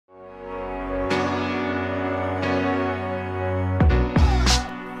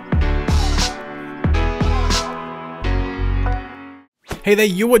Hey there,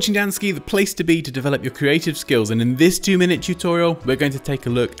 you're watching Dansky, the place to be to develop your creative skills, and in this 2-minute tutorial we're going to take a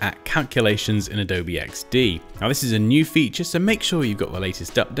look at calculations in Adobe XD. Now this is a new feature, so make sure you've got the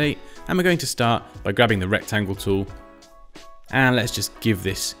latest update, and we're going to start by grabbing the rectangle tool, and let's just give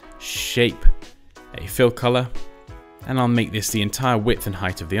this shape a fill color, and I'll make this the entire width and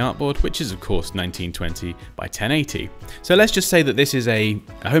height of the artboard, which is of course 1920 by 1080. So let's just say that this is a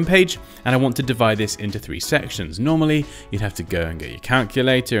home page and I want to divide this into 3 sections. Normally you'd have to go and get your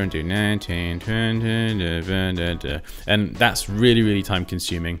calculator and do 19, 20, and that's really time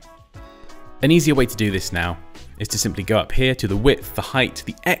consuming. An easier way to do this now is to simply go up here to the width, the height,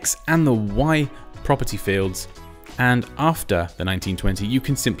 the X and the Y property fields, and after the 1920 you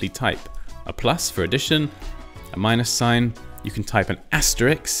can simply type a plus for addition, a minus sign, you can type an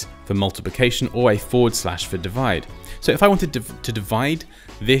asterisk for multiplication, or a / for divide. So if I wanted to divide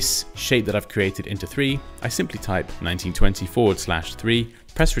this shape that I've created into 3, I simply type 1920 / 3,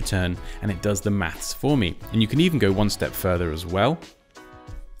 press return, and it does the maths for me. And you can even go one step further as well.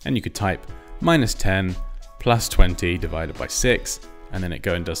 And you could type -10 + 20 divided by 6, and then it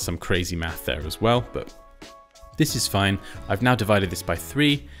go and does some crazy math there as well, but this is fine. I've now divided this by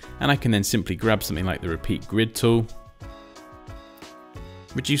 3, and I can then simply grab something like the repeat grid tool,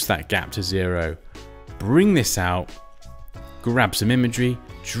 reduce that gap to 0, bring this out, grab some imagery,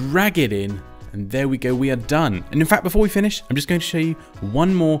 drag it in, and there we go, we are done. And in fact, before we finish, I'm just going to show you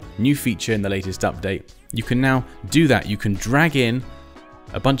one more new feature in the latest update. You can now do that. You can drag in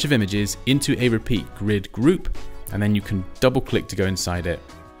a bunch of images into a repeat grid group, and then you can double click to go inside it,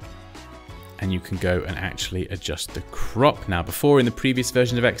 and you can go and actually adjust the crop. Now before, in the previous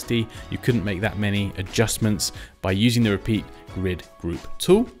version of XD, you couldn't make that many adjustments by using the repeat grid group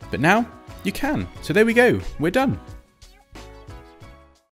tool, but now you can. So there we go, we're done.